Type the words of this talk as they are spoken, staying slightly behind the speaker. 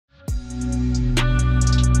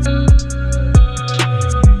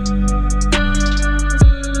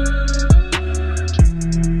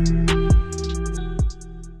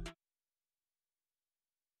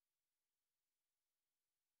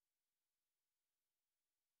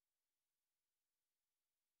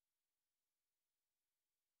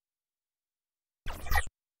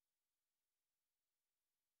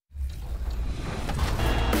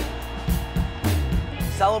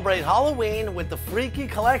celebrate Halloween with the Freaky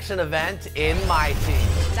Collection event in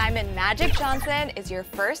MyTEAM. Diamond Magic Johnson is your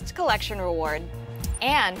first collection reward.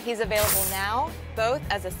 And he's available now, both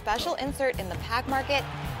as a special insert in the pack market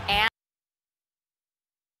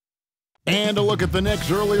and a look at the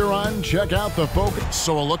Knicks earlier on. Check out the focus.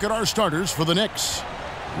 So a look at our starters for the Knicks.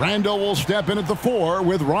 Randall will step in at the 4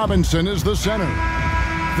 with Robinson as the center.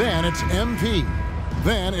 Then it's MP.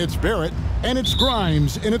 Then it's Barrett. And it's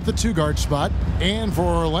Grimes in at the 2-guard spot. And for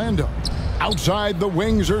Orlando, outside the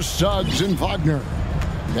wings are Suggs and Wagner.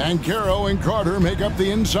 Banchero and Carter make up the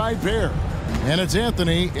inside pair. And it's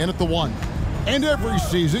Anthony in at the 1. And every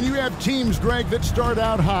season you have teams, Greg, that start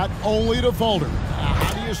out hot only to falter.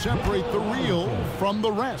 How do you separate the real from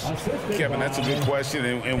the rest? Kevin, that's a good question.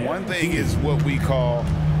 And one thing is what we call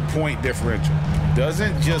point differential.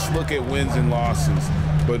 Doesn't just look at wins and losses,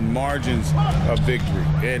 but margins of victory.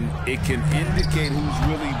 And it can indicate who's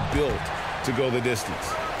really built to go the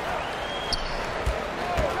distance.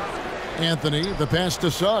 Anthony, the pass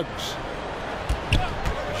to Suggs.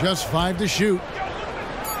 Just 5 to shoot.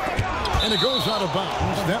 And it goes out of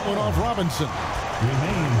bounds. That one off Robinson.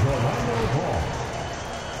 Remains Orlando ball.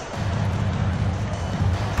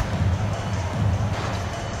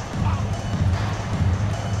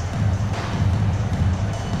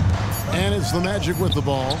 And it's the Magic with the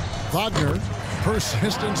ball. Wagner.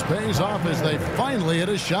 Persistence pays off as they finally hit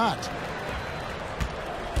a shot.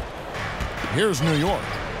 Here's New York.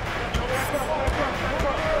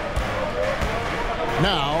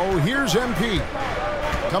 Now, here's MP.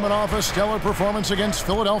 Coming off a stellar performance against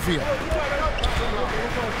Philadelphia.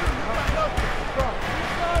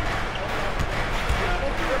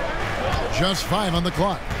 Just 5 on the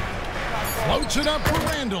clock. Floats it up for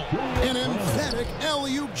Randall. An emphatic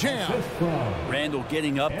alley-oop jam. Randall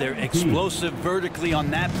getting up there, explosive vertically on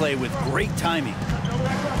that play with great timing.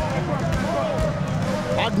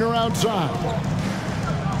 Wagner outside.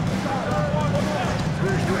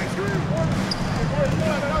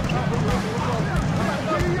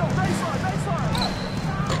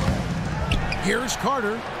 Here's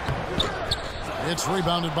Carter. It's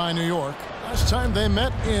rebounded by New York. Last time they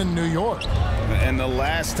met in New York. And the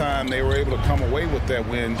last time they were able to come away with that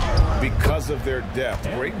win because of their depth.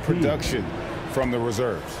 Great production from the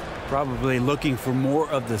reserves. Probably looking for more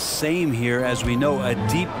of the same here. As we know, a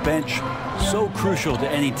deep bench so crucial to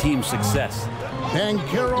any team's success.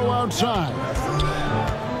 Banchero outside.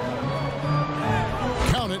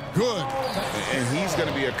 Count it, good. And he's going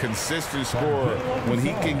to be a consistent scorer when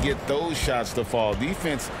he can get those shots to fall.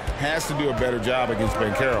 Defense has to do a better job against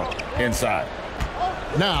Banchero inside.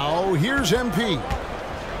 Now, here's MP.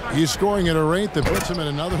 He's scoring at a rate that puts him at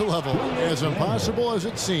another level. As impossible as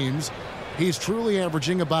it seems, he's truly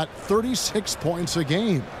averaging about 36 points a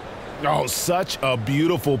game. Oh, such a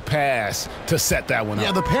beautiful pass to set that one up.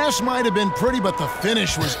 Yeah, the pass might have been pretty, but the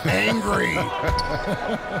finish was angry.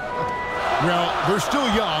 Well, they're still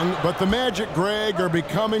young, but the Magic, Greg, are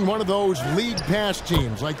becoming one of those league pass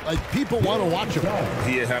teams. Like people want to watch them.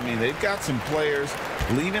 Yeah, I mean, they've got some players,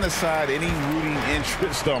 leaving aside any rooting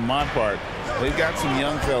interest on my part, they've got some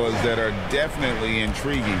young fellas that are definitely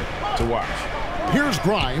intriguing to watch. Here's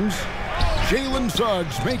Grimes. Jalen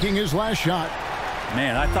Suggs making his last shot.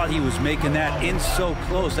 Man, I thought he was making that in so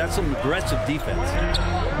close. That's some aggressive defense.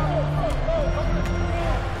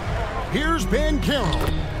 Here's Banchero.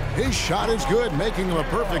 His shot is good, making him a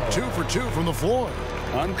perfect 2 for 2 from the floor.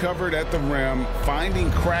 Uncovered at the rim,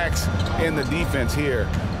 finding cracks in the defense here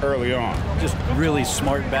early on. Just really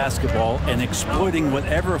smart basketball and exploiting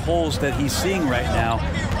whatever holes that he's seeing right now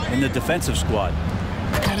in the defensive squad.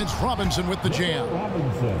 And it's Robinson with the jam.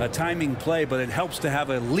 A timing play, but it helps to have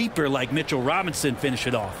a leaper like Mitchell Robinson finish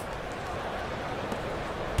it off.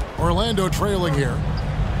 Orlando trailing here.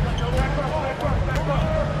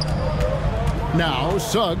 Now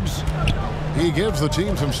Suggs. He gives the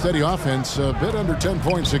team some steady offense, a bit under 10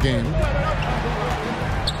 points a game.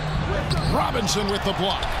 Robinson with the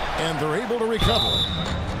block, and they're able to recover.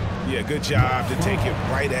 Yeah, good job to take it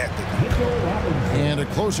right at the net. And a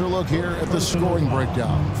closer look here at the scoring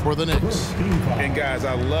breakdown for the Knicks. And guys,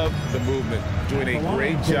 I love the movement, doing a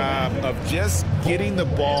great job of just getting the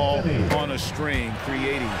ball on a string,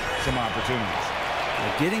 creating some opportunities.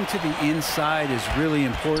 Getting to the inside is really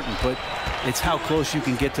important, but it's how close you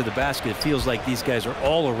can get to the basket. It feels like these guys are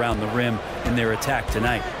all around the rim in their attack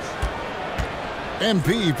tonight.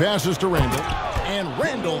 MP passes to Randall, and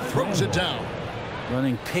Randall throws it down.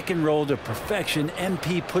 Running pick and roll to perfection.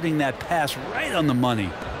 MP putting that pass right on the money.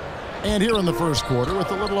 And here in the first quarter, with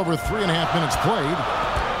a little over 3.5 minutes played,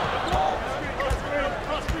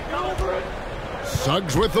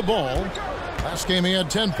 Suggs with the ball. Last game he had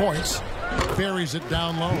 10 points. buries it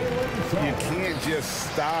down low. You can't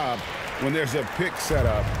just stop when there's a pick set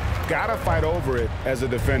up. Gotta fight over it as a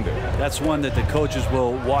defender. That's one that the coaches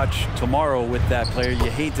will watch tomorrow with that player. You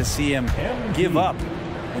hate to see him give up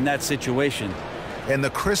in that situation. And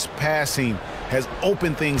the crisp passing has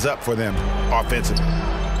opened things up for them offensively.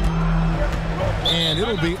 And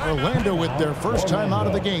it'll be Orlando with their first time out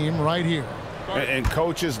of the game right here. And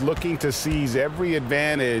coaches looking to seize every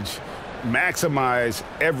advantage, maximize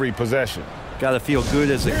every possession. Got to feel good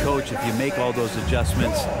as a coach if you make all those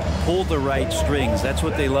adjustments. Pull the right strings. That's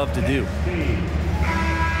what they love to do.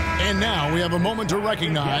 And now we have a moment to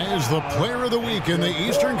recognize the Player of the Week in the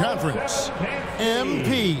Eastern Conference,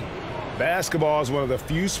 MP. Basketball is one of the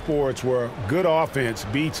few sports where good offense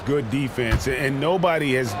beats good defense, and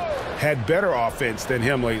nobody has had better offense than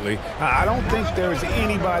him lately. I don't think there's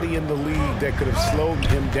anybody in the league that could have slowed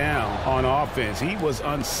him down on offense. He was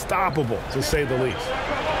unstoppable, to say the least.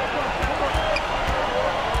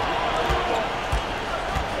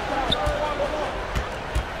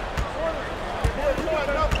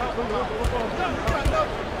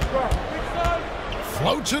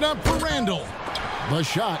 Floats it up for Randall. The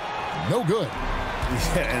shot, no good.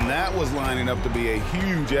 Yeah, and that was lining up to be a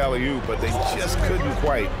huge alley-oop, but they just couldn't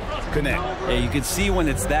quite connect. Yeah, you can see when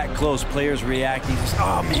it's that close, players reacting. Just,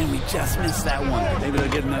 oh, man, we just missed that one. Maybe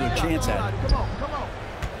they'll get another chance at it.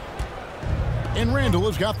 And Randall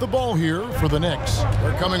has got the ball here for the Knicks.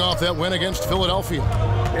 They're coming off that win against Philadelphia.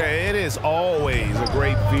 Yeah, it is always a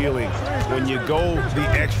great feeling when you go the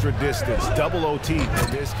extra distance, double OT in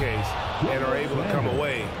this case, and are able to come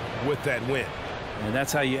away with that win. And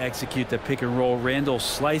that's how you execute the pick and roll. Randall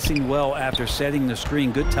slicing well after setting the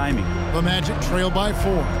screen. Good timing. The Magic trail by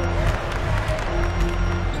 4.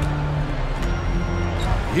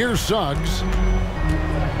 Here's Suggs.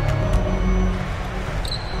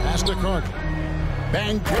 Pass to Carter.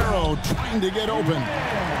 Banchero trying to get open.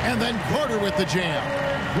 And then Carter with the jam.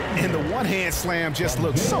 And the one-hand slam just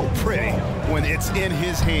looks so pretty when it's in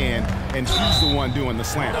his hand and he's the one doing the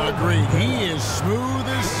slam. Agreed. He is smooth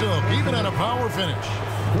as silk, even on a power finish.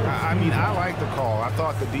 I mean, I like the call. I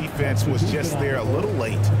thought the defense was just there a little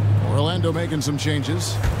late. Orlando making some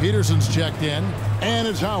changes. Peterson's checked in. And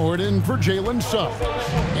it's Howard in for Jalen Suggs.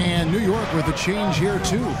 And New York with a change here,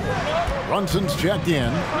 too. Brunson's checked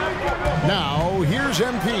in. Now, here's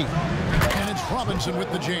MP. And it's Robinson with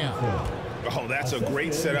the jam. Oh, that's a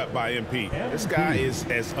great setup by MP. This guy is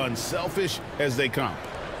as unselfish as they come.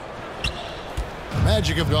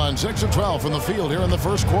 Magic have gone 6 of 12 from the field here in the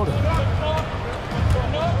first quarter.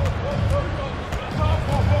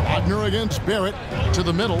 Wagner against Barrett to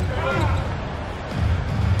the middle.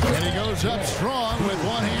 And he goes up strong with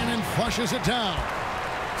one hand and flushes it down.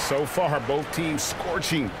 So far, both teams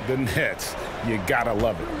scorching the nets. You gotta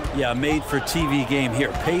love it. Yeah, made for TV game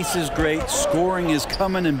here. Pace is great. Scoring is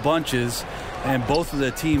coming in bunches. And both of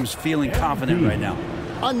the teams feeling confident right now.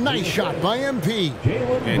 A nice shot by MP.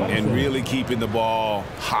 And really keeping the ball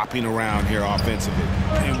hopping around here offensively.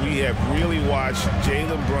 And we have really watched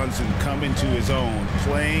Jalen Brunson come into his own,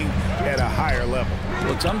 playing at a higher level.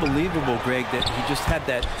 Well, it's unbelievable, Greg, that he just had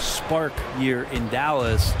that spark year in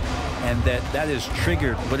Dallas, and that has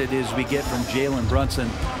triggered what it is we get from Jalen Brunson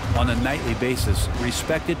on a nightly basis.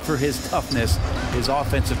 Respected for his toughness, his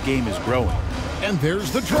offensive game is growing. And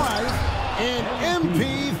there's the drive, and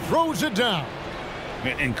MP throws it down.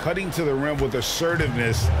 And cutting to the rim with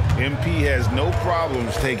assertiveness, MP has no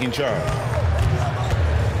problems taking charge.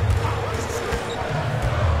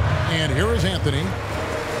 And here is Anthony.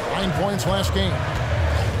 9 points last game.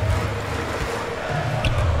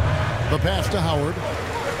 The pass to Howard.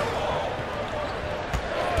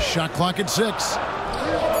 Shot clock at 6.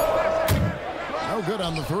 No good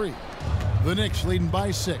on the 3. The Knicks leading by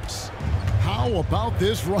 6. How about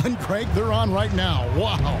this run, Craig, they're on right now?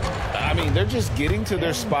 Wow. I mean, they're just getting to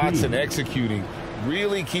their spots and executing,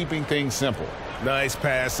 really keeping things simple. Nice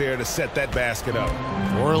pass there to set that basket up.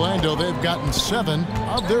 For Orlando, they've gotten 7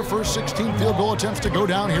 of their first 16 field goal attempts to go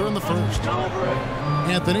down here in the first.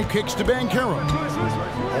 Anthony kicks to Banchero.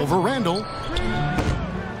 Over Randall.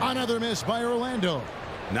 Another miss by Orlando.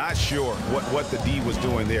 Not sure what the D was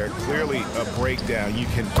doing there. Clearly a breakdown. You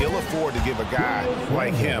can ill afford to give a guy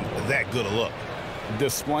like him that good a look.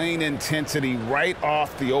 Displaying intensity right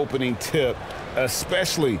off the opening tip,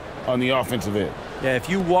 especially on the offensive end. Yeah, if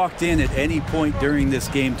you walked in at any point during this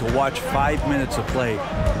game to watch 5 minutes of play,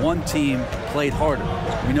 one team played harder.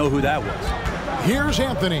 We know who that was. Here's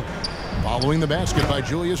Anthony. Following the basket by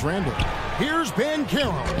Julius Randle. Here's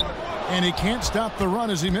Banchero. And he can't stop the run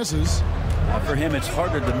as he misses. For him, it's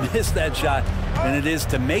harder to miss that shot than it is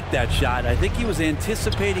to make that shot. I think he was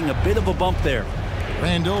anticipating a bit of a bump there.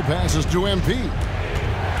 Randall passes to MP.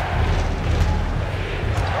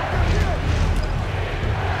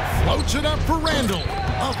 Floats it up for Randall.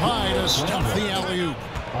 Up high to stop the alley-oop.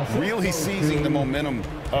 Really seizing the momentum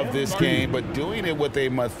of this game, but doing it with a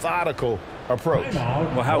methodical approach.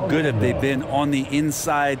 Well, how good have they been on the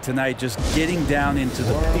inside tonight, just getting down into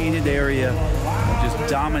the painted area, just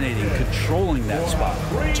dominating, controlling that spot.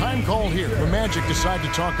 Time call here. The Magic decide to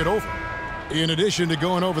talk it over. In addition to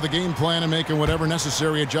going over the game plan and making whatever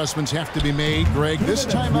necessary adjustments have to be made, Greg, this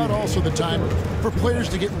timeout also the time for players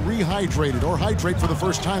to get rehydrated or hydrate for the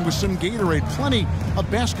first time with some Gatorade. Plenty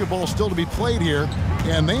of basketball still to be played here,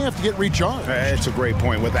 and they have to get recharged. That's a great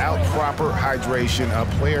point. Without proper hydration, a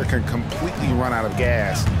player can completely run out of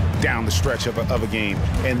gas down the stretch of a game,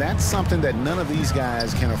 and that's something that none of these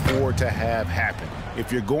guys can afford to have happen.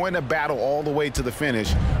 If you're going to battle all the way to the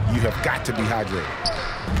finish, you have got to be hydrated.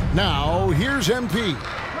 Now, here's MP.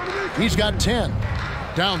 He's got 10.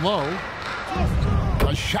 Down low.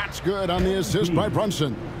 The shot's good on the assist by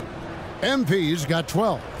Brunson. MP's got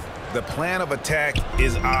 12. The plan of attack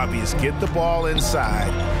is obvious. Get the ball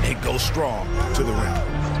inside and go strong to the rim.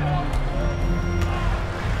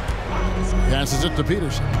 Passes it to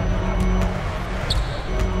Peterson.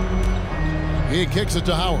 He kicks it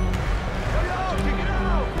to Howard.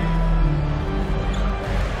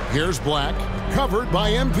 Here's Black. Covered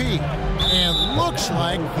by MP. And looks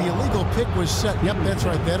like the illegal pick was set. Yep, that's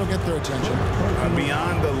right. That'll get their attention.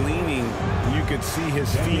 Beyond the leaning, you could see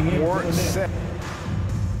his feet weren't set.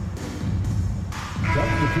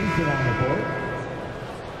 Substitution on the court.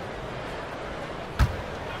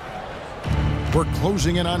 We're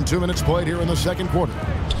closing in on 2 minutes played here in the second quarter.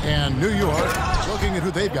 And New York looking at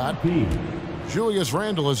who they've got. Julius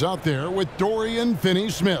Randle is out there with Dorian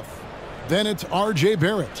Finney-Smith. Then it's R.J.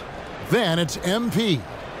 Barrett. Then it's MP.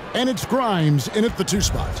 And it's Grimes in at the 2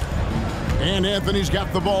 spot. And Anthony's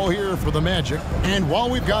got the ball here for the Magic. And while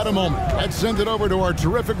we've got a moment, let's send it over to our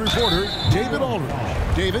terrific reporter, David Aldridge.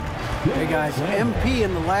 David? Hey guys, MP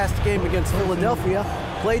in the last game against Philadelphia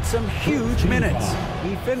played some huge minutes.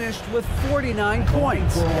 He finished with 49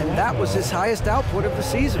 points, and that was his highest output of the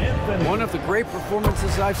season. One of the great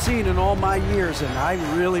performances I've seen in all my years, and I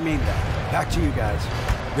really mean that. Back to you guys.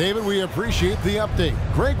 David, we appreciate the update.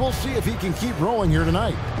 Greg, we'll see if he can keep rolling here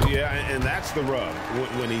tonight. Yeah, and that's the rub.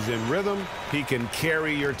 When he's in rhythm, he can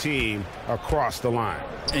carry your team across the line.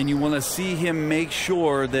 And you want to see him make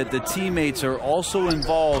sure that the teammates are also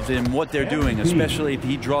involved in what they're doing, especially if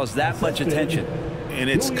he draws that much attention. And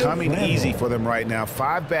it's coming easy for them right now.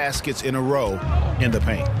 5 baskets in a row in the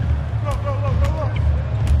paint.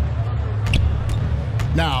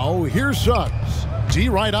 Now, here's Suggs. D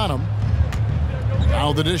right on him.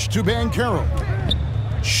 Now the dish to Banchero.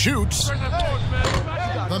 Shoots.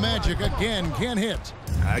 The Magic again can't hit.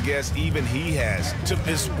 I guess even he has to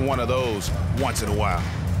miss one of those once in a while.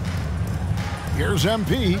 Here's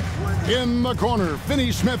MP in the corner.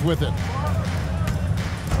 Finney-Smith with it.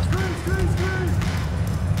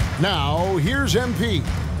 Now here's MP.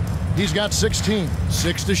 He's got 16.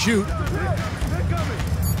 6 to shoot.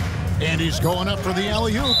 And he's going up for the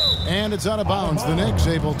alley-oop. And it's out of bounds. The Knicks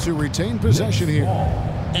able to retain possession here.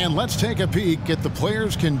 And let's take a peek at the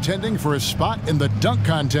players contending for a spot in the dunk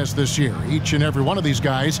contest this year. Each and every one of these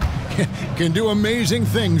guys can do amazing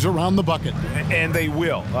things around the bucket. And they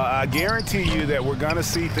will. I guarantee you that we're going to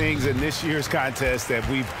see things in this year's contest that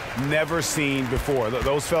we've never seen before.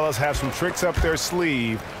 Those fellas have some tricks up their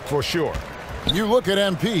sleeve for sure. You look at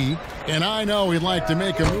MP, and I know he'd like to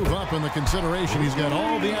make a move up in the consideration. He's got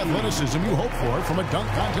all the athleticism you hope for from a dunk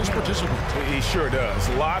contest participant. He sure does.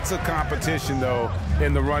 Lots of competition, though,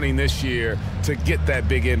 in the running this year to get that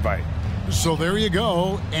big invite. So there you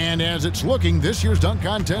go. And as it's looking, this year's dunk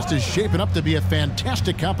contest is shaping up to be a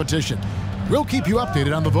fantastic competition. We'll keep you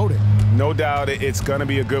updated on the voting. No doubt it's going to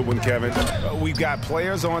be a good one, Kevin. We've got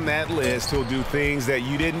players on that list who'll do things that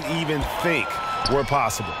you didn't even think were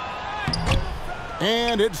possible.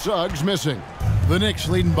 And it's Suggs missing. The Knicks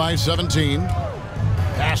leading by 17.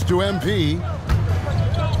 Pass to MP.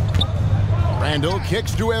 Randall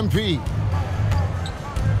kicks to MP.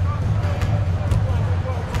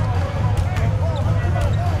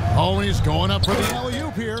 Oh, he's going up for the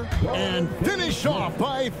alley-oop here. And finished off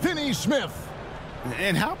by Finney-Smith.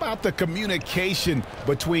 And how about the communication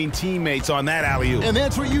between teammates on that alley-oop? And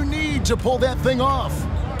that's what you need to pull that thing off.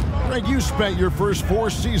 Greg, you spent your first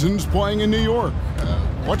 4 seasons playing in New York.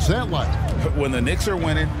 What's that like? When the Knicks are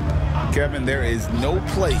winning, Kevin, there is no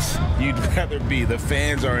place you'd rather be. The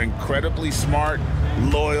fans are incredibly smart,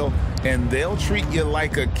 loyal, and they'll treat you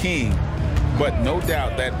like a king but no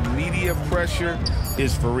doubt that media pressure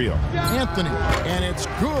is for real. Anthony, and it's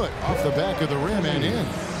good off the back of the rim and in.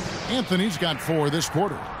 Anthony's got 4 this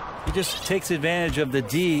quarter. He just takes advantage of the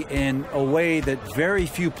D in a way that very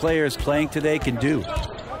few players playing today can do.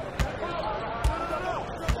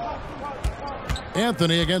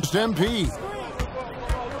 Anthony against MP.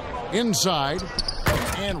 Inside,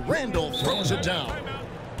 and Randall throws it down.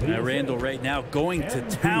 Randall right now going to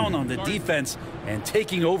town on the defense and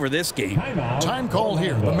taking over this game. Time call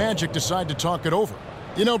here. The Magic decide to talk it over.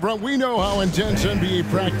 You know, Brent, we know how intense NBA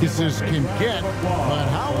practices can get, but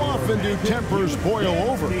how often do tempers boil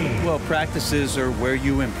over? Well, practices are where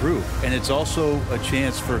you improve, and it's also a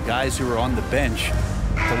chance for guys who are on the bench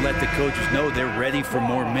to let the coaches know they're ready for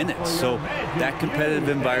more minutes. So that competitive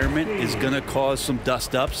environment is going to cause some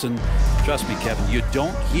dust-ups, and trust me, Kevin, you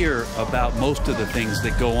don't hear about most of the things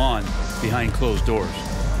that go on behind closed doors.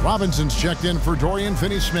 Robinson's checked in for Dorian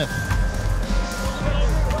Finney-Smith.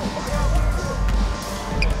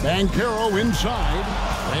 Banchero inside.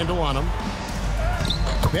 Randall on him.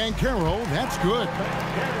 Banchero, that's good.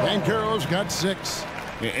 Banchero's got 6.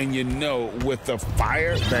 And you know, with the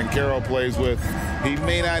fire Banchero plays with, he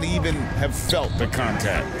may not even have felt the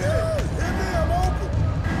contact.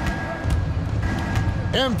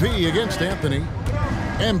 MP against Anthony.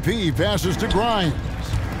 MP passes to Grimes.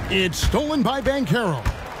 It's stolen by Banchero.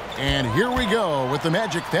 And here we go with the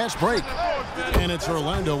Magic fast break. And it's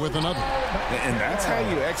Orlando with another. And that's how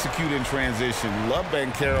you execute in transition. Love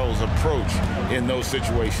Banchero's approach in those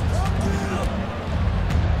situations.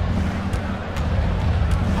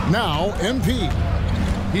 Now, MP.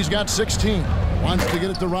 He's got 16. Wants to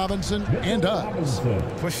get it to Robinson and does.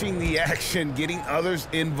 Pushing the action, getting others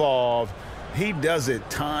involved. He does it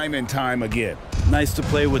time and time again. Nice to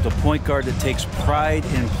play with a point guard that takes pride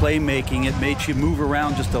in playmaking. It makes you move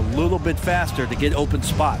around just a little bit faster to get open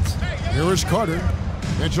spots. Here is Carter.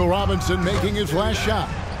 Mitchell Robinson making his last shot.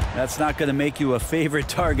 That's not going to make you a favorite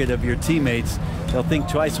target of your teammates. They'll think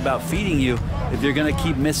twice about feeding you if you're going to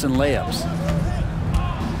keep missing layups.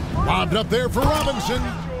 Lobbed up there for Robinson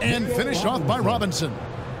and finished off by Robinson.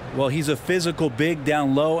 Well, he's a physical big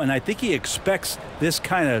down low, and I think he expects this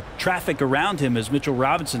kind of traffic around him as Mitchell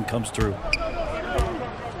Robinson comes through.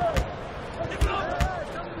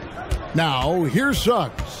 Now, here's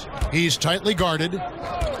Suggs. He's tightly guarded.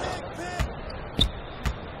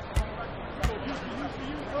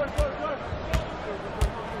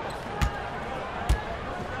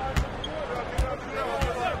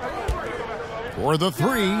 For the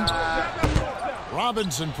 3.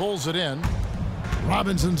 Robinson pulls it in.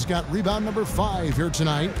 Robinson's got rebound number 5 here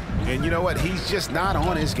tonight. And you know what? He's just not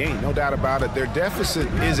on his game. No doubt about it. Their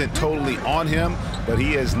deficit isn't totally on him, but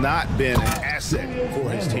he has not been an asset for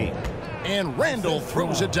his team. And Randall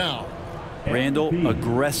throws it down. Randall,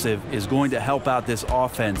 aggressive, is going to help out this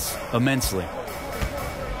offense immensely.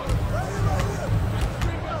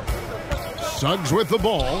 Suggs with the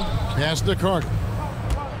ball. Pass to Carter.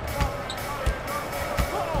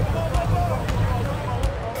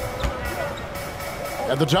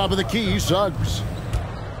 At the top of the key, Suggs.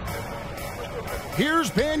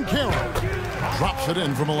 Here's Banchero. Drops it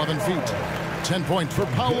in from 11 feet. 10 points for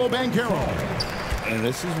Paolo Banchero. And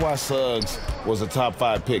this is why Suggs was a top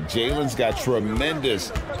 5 pick. Jalen's got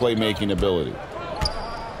tremendous playmaking ability.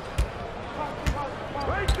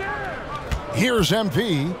 Here's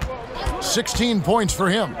MP. 16 points for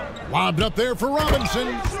him. Lobbed up there for Robinson.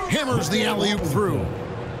 Hammers the alley-oop through.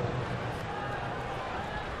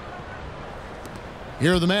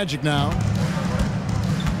 Here are the Magic now.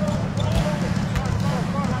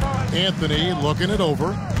 Anthony looking it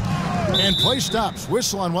over. And play stops.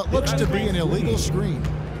 Whistle on what looks to be an illegal screen.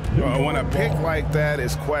 When a pick like that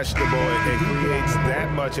is questionable, it creates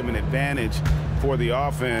that much of an advantage for the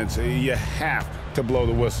offense. You have to blow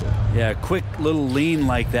the whistle. Yeah, a quick little lean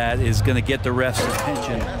like that is going to get the ref's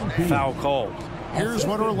attention. Foul called. Here's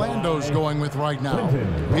what Orlando's going with right now.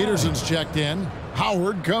 Peterson's checked in.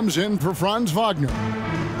 Howard comes in for Franz Wagner.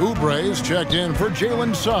 Oubre's checked in for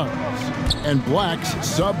Jalen Suggs. And Black's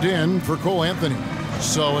subbed in for Cole Anthony.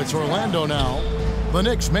 So it's Orlando now. The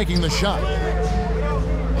Knicks making the shot.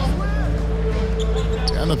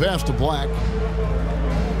 And the pass to Black.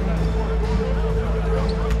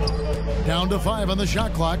 Down to 5 on the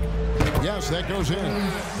shot clock. Yes, that goes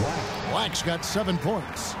in. Black's got 7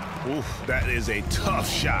 points. Oof, that is a tough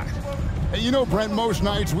shot. You know, Brent, most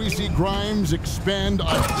nights we see Grimes expend a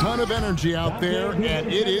ton of energy out there, and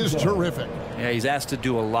it is terrific. Yeah, he's asked to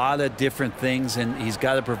do a lot of different things, and he's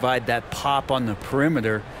got to provide that pop on the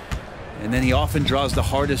perimeter. And then he often draws the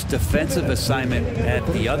hardest defensive assignment at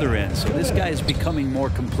the other end. So this guy is becoming more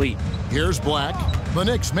complete. Here's Black. The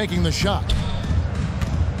Knicks making the shot.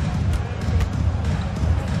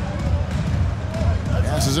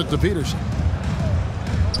 Passes it to Peterson.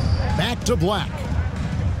 Back to Black.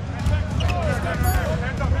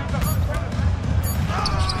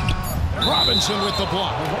 Robinson with the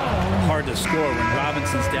block. Hard to score when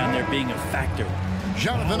Robinson's down there being a factor.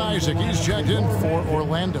 Jonathan Isaac, he's checked in for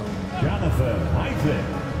Orlando. Jonathan Isaac.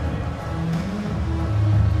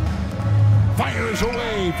 Fires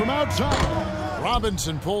away from outside.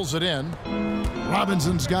 Robinson pulls it in.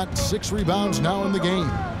 Robinson's got 6 rebounds now in the game.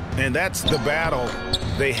 And that's the battle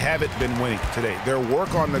they haven't been winning today. Their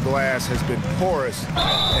work on the glass has been porous,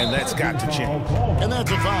 and that's got to change. And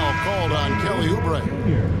that's a foul called on Kelly Oubre.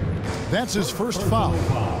 That's his first foul.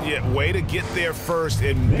 Yeah, way to get there first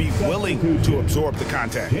and be willing to absorb the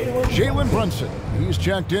contact. Jalen Brunson, he's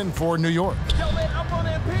checked in for New York.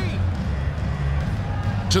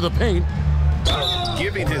 To the paint.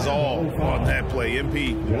 Giving his all on that play.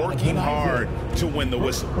 MP working hard to win the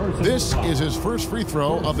whistle. This is his first free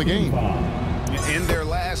throw of the game. In their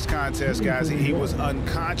last contest, guys, he was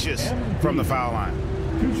unconscious from the foul line.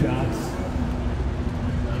 2 shots.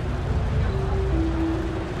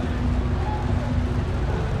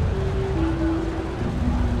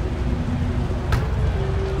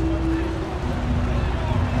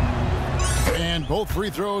 And both free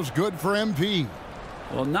throws good for MP.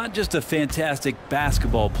 Well, not just a fantastic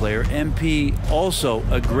basketball player, MP also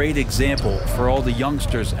a great example for all the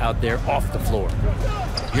youngsters out there off the floor.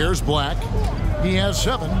 Here's Black. He has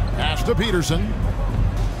 7. Pass to Peterson.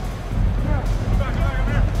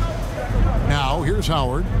 Now here's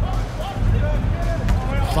Howard.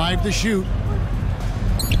 5 to shoot.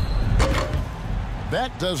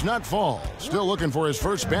 That does not fall. Still looking for his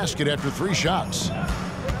first basket after 3 shots.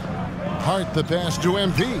 Hart the pass to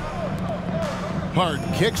MP. Hart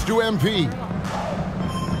kicks to MP.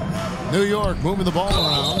 New York moving the ball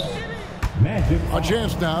around. A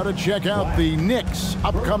chance now to check out the Knicks'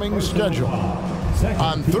 upcoming schedule.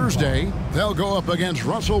 On Thursday, they'll go up against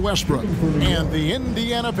Russell Westbrook and the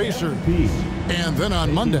Indiana Pacers. And then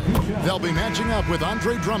on Monday, they'll be matching up with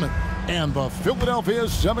Andre Drummond and the Philadelphia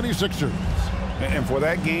 76ers. And for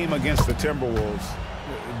that game against the Timberwolves,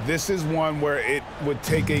 this is one where it would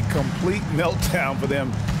take a complete meltdown for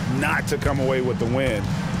them not to come away with the win.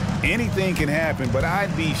 Anything can happen, but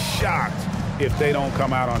I'd be shocked if they don't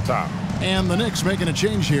come out on top. And the Knicks making a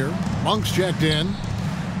change here. Monk's checked in.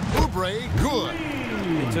 Oubre, good.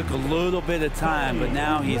 It took a little bit of time, but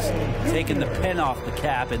now he's taking the pen off the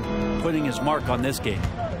cap and putting his mark on this game.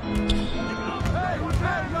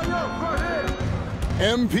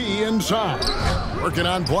 MP inside. Working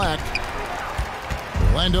on Black.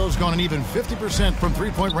 Orlando's gone an even 50% from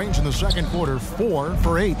three-point range in the second quarter. 4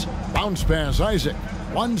 for 8. Bounce pass, Isaac.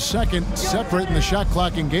 1 second separating the shot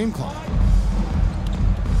clock and game clock.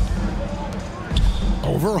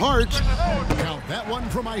 Over Hart. Count that one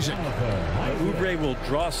from Isaac. Oubre will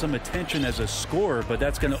draw some attention as a scorer, but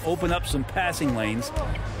that's going to open up some passing lanes,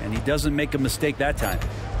 and he doesn't make a mistake that time.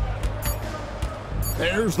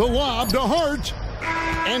 There's the lob to Hart.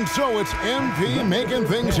 And so it's MP making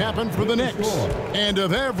things happen for the Knicks. And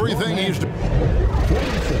of everything he's doing.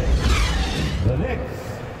 The Knicks,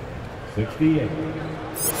 68.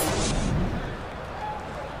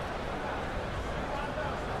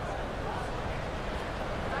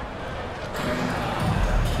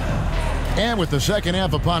 And with the second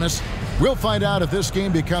half upon us, we'll find out if this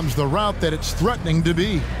game becomes the route that it's threatening to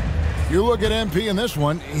be. You look at MP in this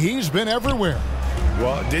one, he's been everywhere.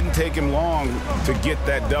 Well, it didn't take him long to get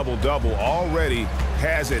that double-double. Already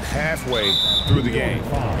has it halfway through the game.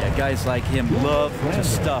 Yeah, guys like him love to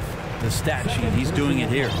stuff the stat sheet. He's doing it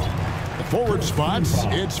here. The forward spots,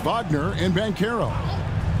 it's Wagner and Banchero.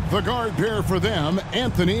 The guard pair for them,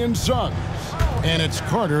 Anthony and Suggs. And it's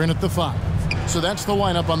Carter in at the 5. So that's the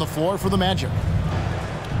lineup on the floor for the Magic.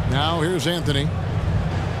 Now here's Anthony.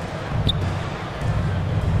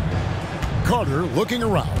 Carter looking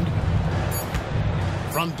around.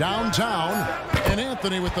 From downtown, and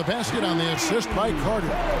Anthony with the basket on the assist by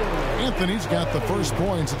Carter. Anthony's got the first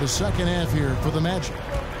points of the second half here for the Magic.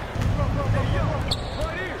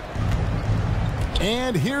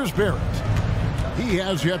 And here's Barrett. He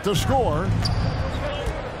has yet to score.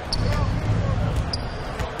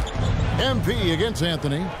 MP against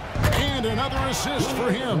Anthony. And another assist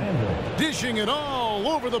for him. Dishing it all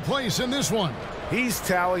over the place in this one. He's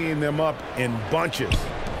tallying them up in bunches.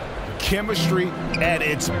 Chemistry at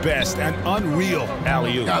its best. An unreal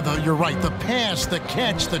alley-oop. Yeah, you're right. The pass, the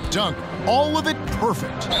catch, the dunk, all of it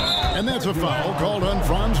perfect. And that's a foul called on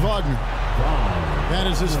Franz Wagner. That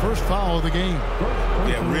is his first foul of the game.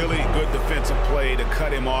 Yeah, really good defensive play to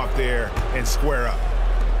cut him off there and square up.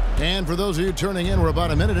 And for those of you turning in, we're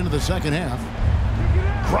about a minute into the second half.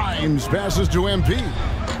 Grimes passes to MP.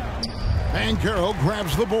 Banchero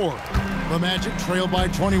grabs the board. The Magic trail by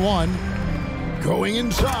 21. Going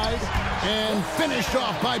inside and finished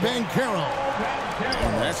off by Banchero.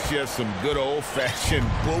 And that's just some good old-fashioned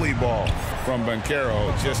bully ball from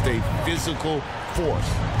Banchero. Just a physical force.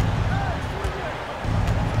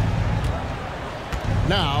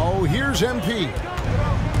 Now, here's MP.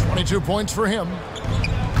 22 points for him.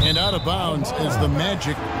 And out of bounds as the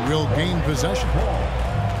Magic will gain possession.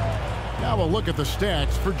 Now we'll look at the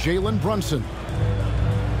stats for Jalen Brunson.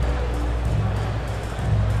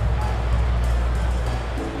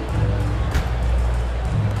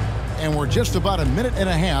 And we're just about a minute and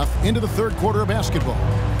a half into the third quarter of basketball.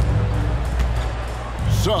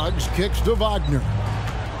 Suggs kicks to Wagner.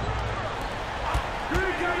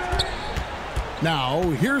 Now,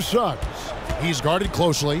 here's Suggs. He's guarded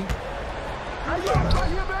closely.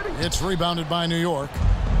 It's rebounded by New York.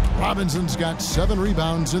 Robinson's got 7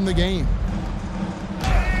 rebounds in the game.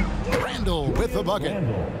 Randall with the bucket.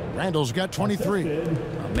 Randall's got 23.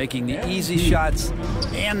 Making the easy shots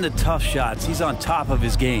and the tough shots. He's on top of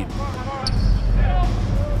his game.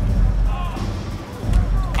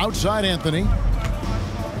 Outside Anthony.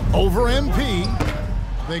 Over MP.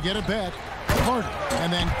 They get it back. Carter.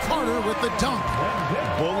 And then Carter with the dunk.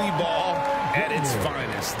 Bully ball at its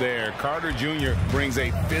finest there. Carter Jr. brings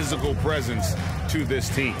a physical presence to this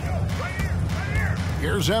team.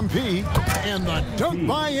 Here's MP, and the dunk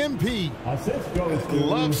by MP.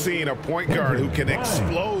 Love seeing a point guard who can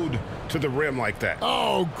explode to the rim like that.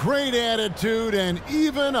 Oh, great attitude and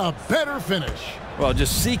even a better finish. Well,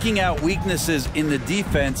 just seeking out weaknesses in the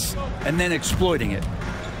defense and then exploiting it.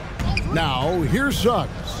 Now, here's Suggs.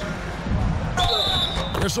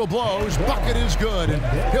 Whistle blows, bucket is good,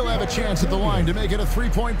 and he'll have a chance at the line to make it a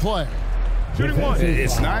three-point play.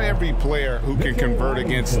 It's not every player who can convert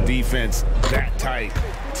against defense that tight.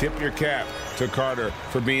 Tip your cap to Carter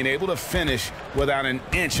for being able to finish without an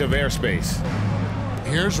inch of airspace.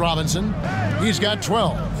 Here's Robinson. He's got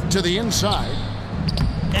 12 to the inside.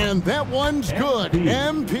 And that one's good.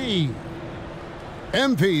 MP.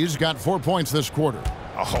 MP's got 4 points this quarter.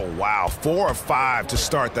 Oh, wow. 4 of 5 to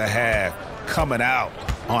start the half. Coming out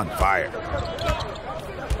on fire.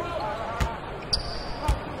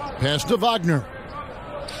 Pass to Wagner.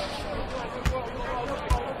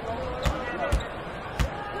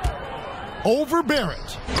 Over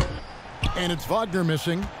Barrett. And it's Wagner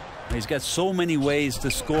missing. He's got so many ways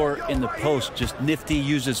to score in the post. Just nifty,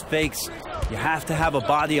 uses fakes. You have to have a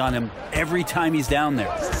body on him every time he's down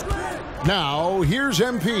there. Now, here's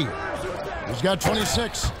MP. He's got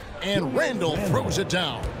 26, and Randall throws it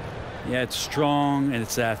down. Yeah, it's strong, and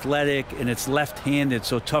it's athletic, and it's left-handed,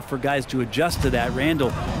 so tough for guys to adjust to that. Randall,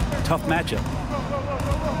 tough matchup.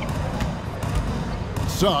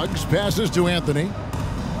 Suggs passes to Anthony.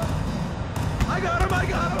 I got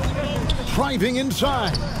him. Driving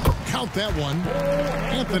inside. Count that one.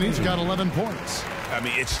 Anthony's got 11 points. I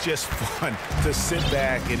mean, it's just fun to sit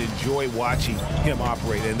back and enjoy watching him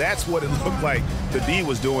operate. And that's what it looked like the D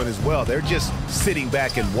was doing as well. They're just sitting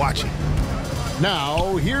back and watching.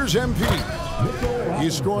 Now, here's MP.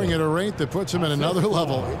 He's scoring at a rate that puts him at another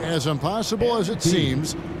level. As impossible as it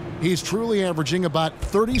seems, he's truly averaging about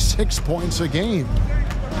 36 points a game.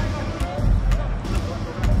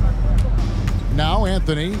 Now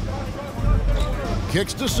Anthony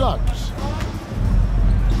kicks to Suggs.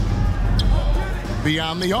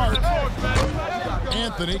 Beyond the arc.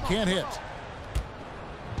 Anthony can't hit.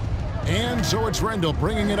 And so it's Randall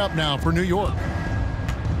bringing it up now for New York.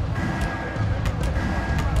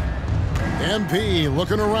 MP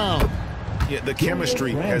looking around. Yeah, the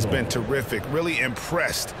chemistry has been terrific. Really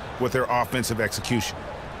impressed with their offensive execution.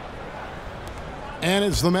 And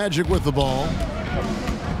it's the Magic with the ball.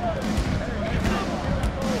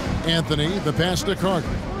 Anthony, the pass to Carter.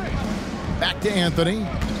 Back to Anthony.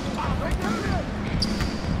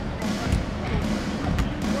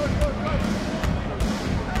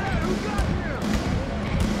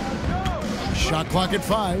 Shot clock at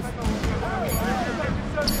 5.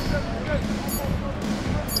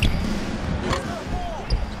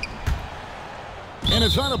 And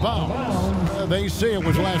it's out of bounds. They say it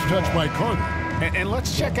was last touched by Carter. And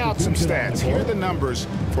let's check out some stats. Here are the numbers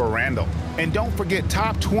for Randall. And don't forget,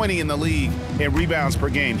 top 20 in the league in rebounds per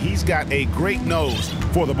game. He's got a great nose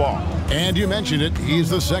for the ball. And you mentioned it, he's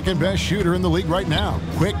the second best shooter in the league right now.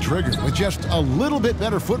 Quick trigger with just a little bit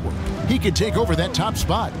better footwork. He could take over that top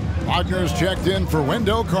spot. Wagner's checked in for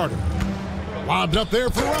Wendell Carter. Lobbed up there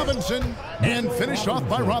for Robinson and finished off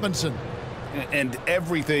by Robinson. And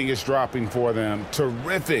everything is dropping for them.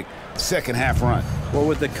 Terrific second half run. Well,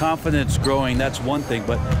 with the confidence growing, that's one thing,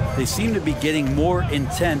 but they seem to be getting more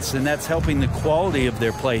intense, and that's helping the quality of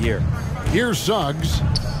their play here. Here's Suggs.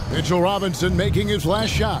 Mitchell Robinson making his last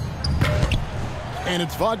shot. And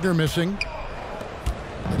it's Wagner missing.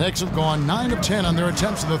 The Knicks have gone 9 of 10 on their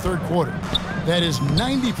attempts in the third quarter. That is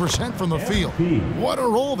 90% from the field. What a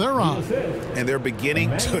roll they're on. And they're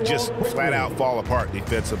beginning to just flat out fall apart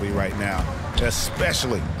defensively right now,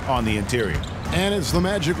 especially on the interior. And it's the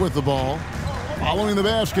Magic with the ball. Following the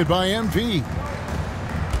basket by MP.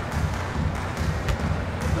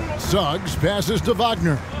 Suggs passes to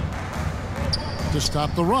Wagner. To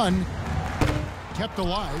stop the run. Kept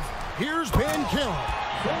alive. Here's Banchero.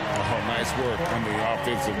 Oh, nice work on the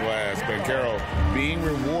offensive glass. Banchero being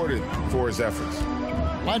rewarded for his efforts.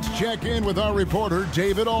 Let's check in with our reporter,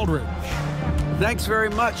 David Aldridge. Thanks very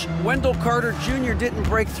much. Wendell Carter Jr. didn't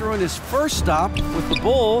break through in his first stop with the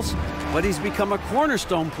Bulls, but he's become a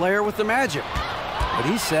cornerstone player with the Magic. What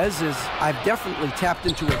he says is, I've definitely tapped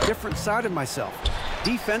into a different side of myself.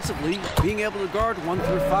 Defensively, being able to guard 1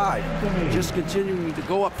 through 5. Just continuing to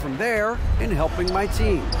go up from there and helping my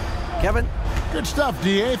team. Kevin? Good stuff,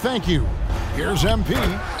 DA. Thank you. Here's MP.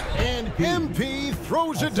 And MP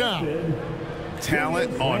throws it down.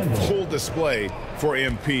 Talent on full display for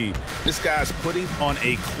MP. This guy's putting on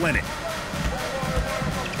a clinic.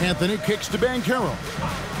 Anthony kicks to Banchero.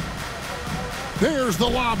 There's the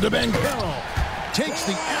lob to Banchero. Takes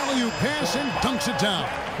the alley-oop pass and dunks it down.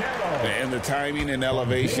 And the timing and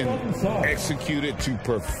elevation executed to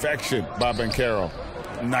perfection by Banchero.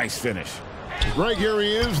 Nice finish. Greg, here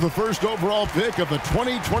he is, the first overall pick of the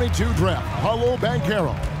 2022 draft. Paolo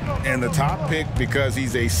Banchero. And the top pick because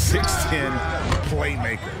he's a 6'10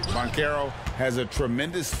 playmaker. Banchero has a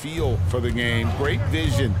tremendous feel for the game, great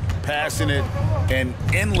vision, passing it, and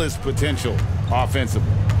endless potential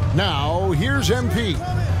offensively. Now, here's MP.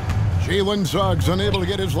 Jalen Suggs unable to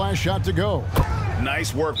get his last shot to go.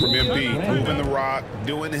 Nice work from MP, moving the rock,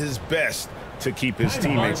 doing his best to keep his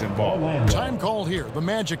teammates involved. Time called here. The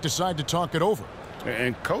Magic decide to talk it over.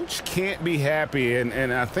 And Coach can't be happy,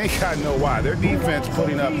 and I think I know why. Their defense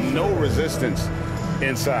putting up no resistance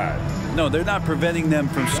inside. No, they're not preventing them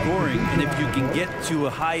from scoring, and if you can get to a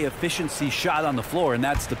high-efficiency shot on the floor, and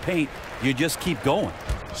that's the paint, you just keep going.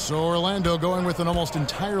 So Orlando going with an almost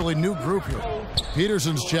entirely new group here.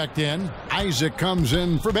 Peterson's checked in. Isaac comes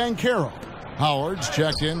in for Banchero. Howard's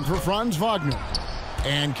checked in for Franz Wagner.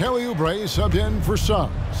 And Kelly Oubre subbed in for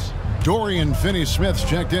Suggs. Dorian Finney-Smith's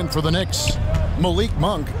checked in for the Knicks. Malik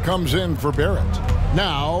Monk comes in for Barrett.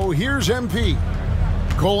 Now, here's MP.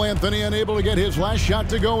 Cole Anthony unable to get his last shot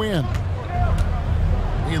to go in.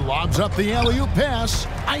 He lobs up the alley-oop pass.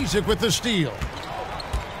 Isaac with the steal.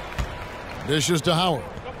 Dishes to Howard.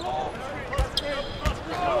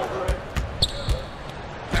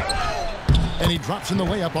 And he drops in the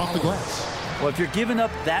layup off the glass. Well, if you're giving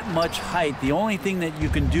up that much height, the only thing that you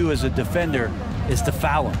can do as a defender is to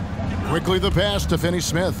foul him. Quickly the pass to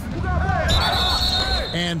Finney-Smith.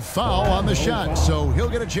 And foul on the shot, so he'll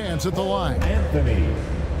get a chance at the line.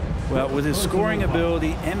 Well, with his scoring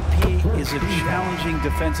ability, MP is a challenging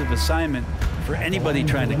defensive assignment for anybody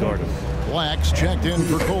trying to guard him. Black's checked in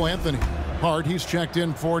for Cole Anthony. Hart, he's checked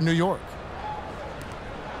in for New York.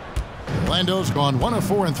 Orlando's gone 1 of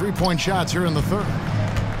 4 in three-point shots here in the third.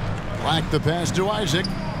 Black the pass to Isaac.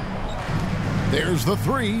 There's the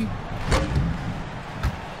three.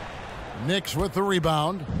 Knicks with the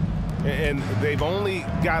rebound. And they've only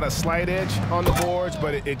got a slight edge on the boards,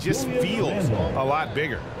 but it just feels a lot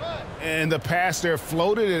bigger. And the pass there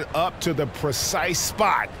floated it up to the precise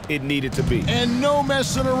spot it needed to be. And no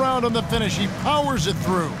messing around on the finish. He powers it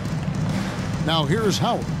through. Now here's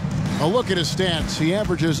Howard. A look at his stats. He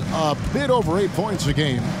averages a bit over 8 points a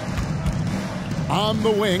game. On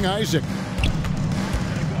the wing, Isaac.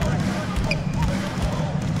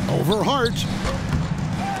 Over Hart.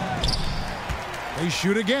 They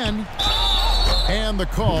shoot again. And the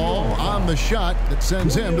call on the shot that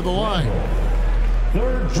sends him to the line.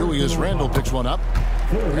 Julius Randle picks one up.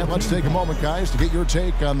 And let's take a moment, guys, to get your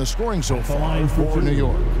take on the scoring so far for New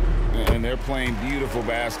York. And they're playing beautiful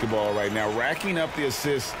basketball right now, racking up the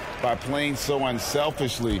assists by playing so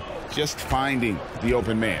unselfishly, just finding the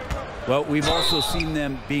open man. Well, we've also seen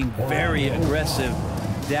them being very aggressive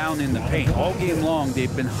down in the paint. All game long,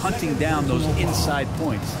 they've been hunting down those inside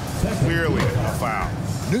points. Clearly a foul.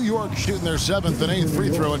 New York shooting their 7th and 8th free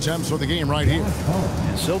throw attempts for the game right here.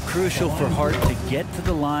 And so crucial for Hart to get to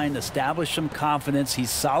the line, establish some confidence. He's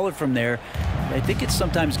solid from there. I think it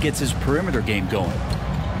sometimes gets his perimeter game going.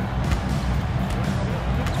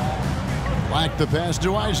 Black the pass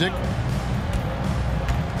to Isaac.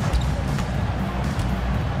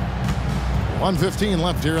 1:15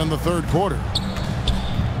 left here in the third quarter.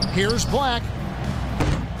 Here's Black.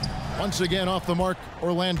 Once again off the mark,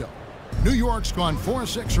 Orlando. New York's gone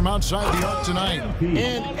 4-6 from outside the arc tonight.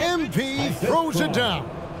 And MP throws it down.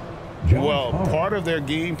 Well, part of their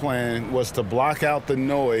game plan was to block out the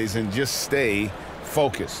noise and just stay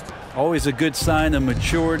focused. Always a good sign of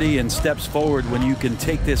maturity and steps forward when you can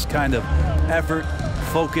take this kind of effort,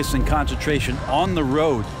 focus, and concentration on the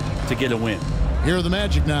road to get a win. Here are the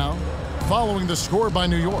Magic now, following the score by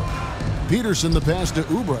New York. Peterson the pass to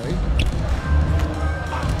Oubre.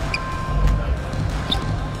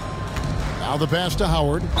 Now the pass to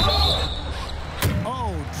Howard.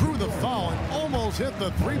 Oh, drew the foul and almost hit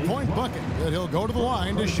the three-point bucket. But he'll go to the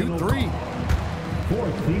line to shoot 3.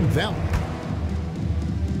 Them.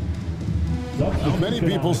 Now, many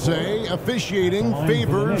people say officiating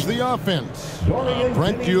favors the offense.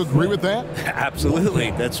 Brent, do you agree with that?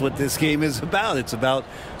 Absolutely. That's what this game is about. It's about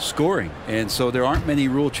scoring. And so there aren't many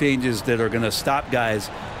rule changes that are going to stop guys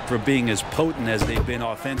from being as potent as they've been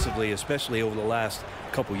offensively, especially over the last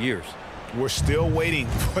couple years. We're still waiting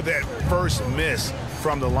for that first miss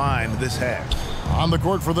from the line this half. On the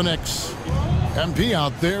court for the Knicks. MP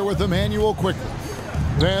out there with Emmanuel Quickly.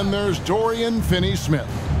 Then there's Dorian Finney-Smith.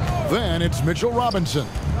 Then it's Mitchell Robinson.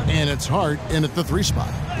 And it's Hart in at the 3 spot.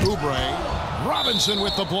 Oubre. Robinson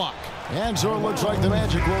with the block. And so it looks like the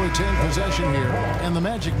Magic will retain possession here. And the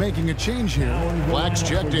Magic making a change here. Black's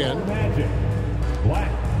checked in.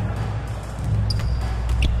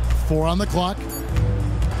 4 on the clock.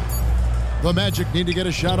 The Magic need to get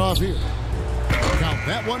a shot off here. Count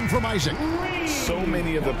that one from Isaac. So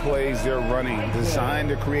many of the plays they're running designed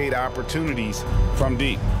to create opportunities from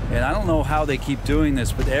deep. And I don't know how they keep doing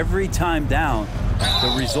this, but every time down,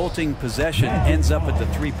 the resulting possession ends up at the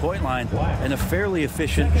 3-point line and a fairly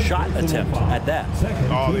efficient shot attempt at that.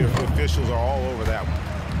 Oh, the officials are all over that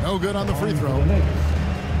one. No good on the free throw.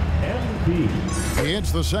 He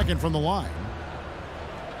hits the second from the line.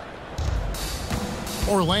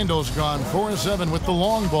 Orlando's gone 4-7 with the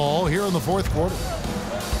long ball here in the fourth quarter.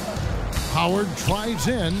 Howard drives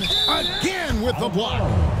in again with the block.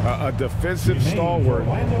 A defensive stalwart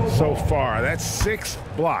so far. That's 6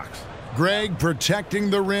 blocks. Greg protecting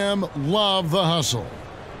the rim. Love the hustle.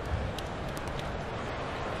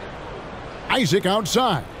 Isaac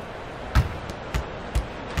outside.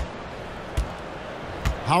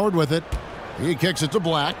 Howard with it. He kicks it to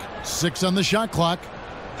Black. 6 on the shot clock.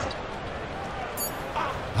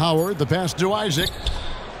 Howard, the pass to Isaac.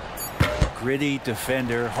 Gritty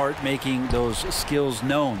defender, Hart making those skills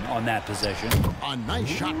known on that possession. A nice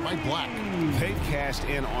shot by Black. They've cashed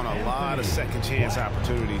in on a lot of second chance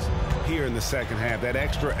opportunities here in the second half. That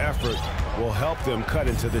extra effort will help them cut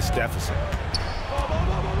into this deficit.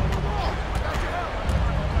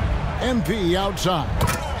 MP outside.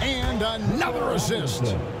 And another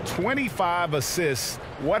assist. 25 assists.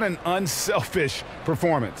 What an unselfish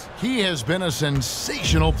performance. He has been a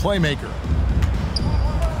sensational playmaker.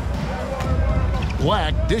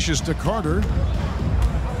 Black dishes to Carter.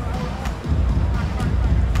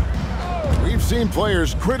 We've seen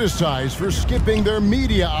players criticized for skipping their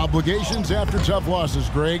media obligations after tough losses,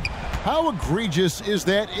 Greg. How egregious is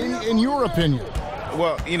that in your opinion?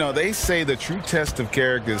 Well, you know, they say the true test of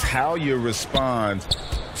character is how you respond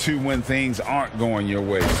to when things aren't going your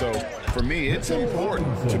way. So for me, it's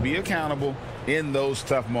important to be accountable in those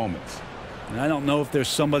tough moments. And I don't know if there's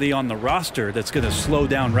somebody on the roster that's going to slow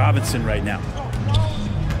down Robinson right now.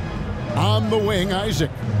 On the wing,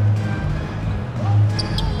 Isaac.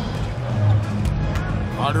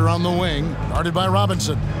 Carter on the wing, guarded by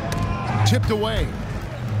Robinson. Tipped away.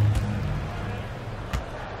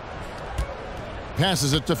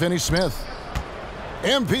 Passes it to Finney-Smith.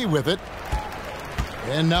 MP with it.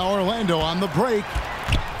 And now Orlando on the break.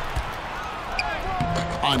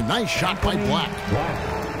 A nice shot by Black.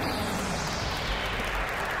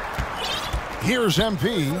 Here's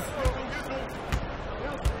MP.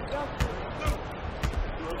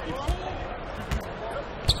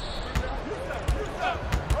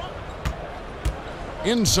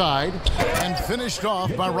 Inside and finished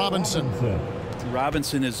off by Robinson.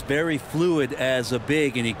 Robinson is very fluid as a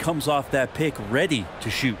big, and he comes off that pick ready to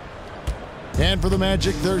shoot. And for the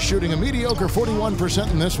Magic, they're shooting a mediocre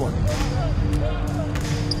 41% in this one.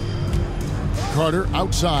 Carter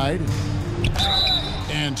outside.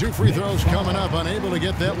 And 2 free throws coming up, unable to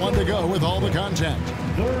get that one to go with all the contact.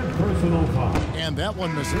 Third personal foul. And that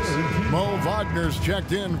one misses. Mo Wagner's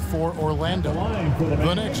checked in for Orlando.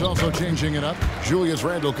 The Knicks also changing it up. Julius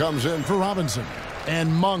Randle comes in for Robinson.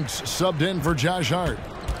 And Monks subbed in for Josh Hart.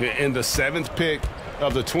 In the 7th pick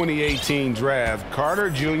of the 2018 draft, Carter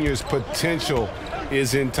Jr.'s potential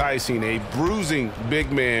is enticing. A bruising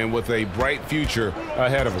big man with a bright future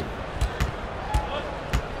ahead of him.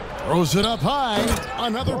 Throws it up high.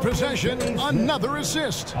 Another possession, another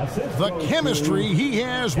assist. The chemistry he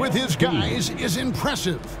has with his guys is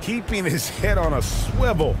impressive. Keeping his head on a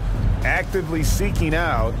swivel, actively seeking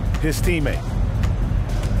out his teammate.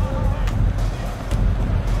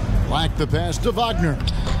 Like the pass to Wagner.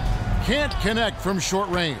 Can't connect from short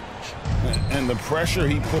range. And the pressure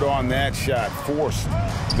he put on that shot forced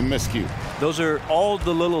the miscue. Those are all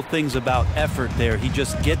the little things about effort there. He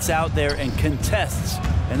just gets out there and contests,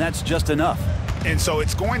 and that's just enough. And so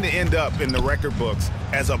it's going to end up in the record books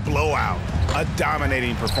as a blowout, a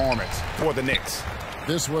dominating performance for the Knicks.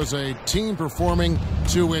 This was a team performing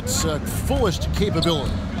to its fullest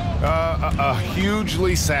capability. A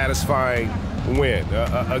hugely satisfying win.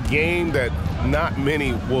 A game that not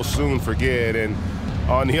many will soon forget. And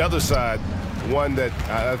on the other side, one that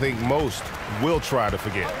I think most will try to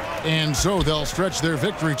forget. And so they'll stretch their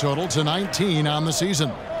victory total to 19 on the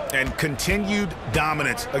season. And continued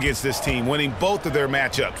dominance against this team, winning both of their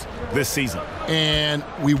matchups this season. And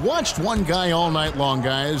we watched one guy all night long,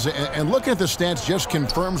 guys, and looking at the stats just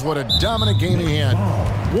confirms what a dominant game he had.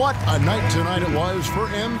 What a night tonight it was for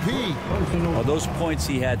MP. Well, those points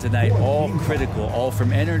he had tonight, all critical, all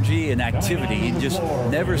from energy and activity. He just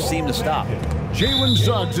never seemed to stop. Jalen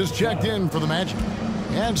Suggs is checked in for the Magic.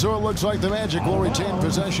 And so it looks like the Magic will retain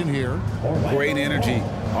possession here. Great energy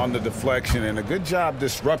on the deflection and a good job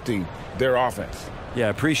disrupting their offense. Yeah,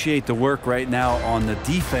 appreciate the work right now on the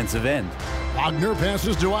defensive end. Wagner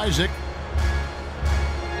passes to Isaac.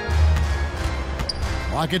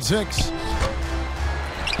 Clock at 6.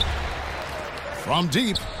 From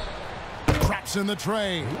deep. Traps in the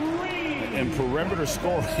tray. And perimeter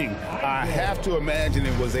scoring, I have to imagine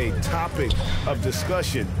it was a topic of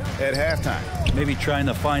discussion at halftime. Maybe trying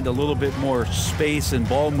to find a little bit more space and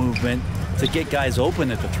ball movement to get guys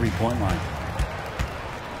open at the three-point line.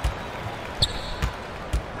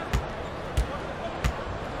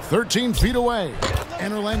 "13 feet away.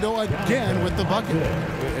 And Orlando again with the bucket.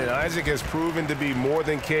 And Isaac has proven to be more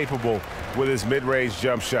than capable with his mid-range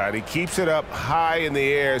jump shot. He keeps it up high in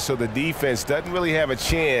the air so the defense doesn't really have a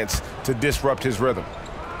chance to disrupt his rhythm.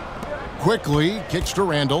 Quickly kicks to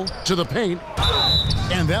Randle to the paint.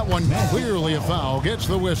 And that one clearly a foul. Gets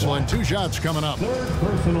the whistle and 2 shots coming up. Third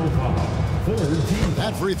personal foul. Third team.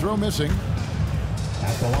 That free throw missing.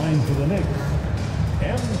 At the line for the Knicks,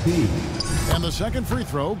 MP. And the second free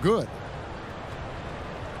throw good.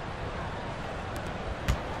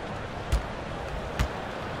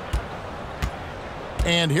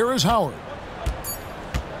 And here is Howard.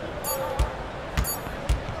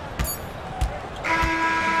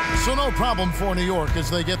 So no problem for New York as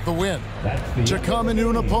they get the win. To come into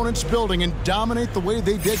an opponent's building and dominate the way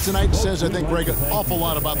they did tonight says, I think, Greg, an awful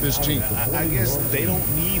lot about this team. I guess they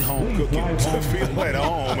don't need home cooking to feel at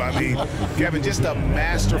home. I mean, Kevin, just a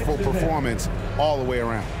masterful performance all the way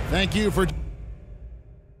around. Thank you for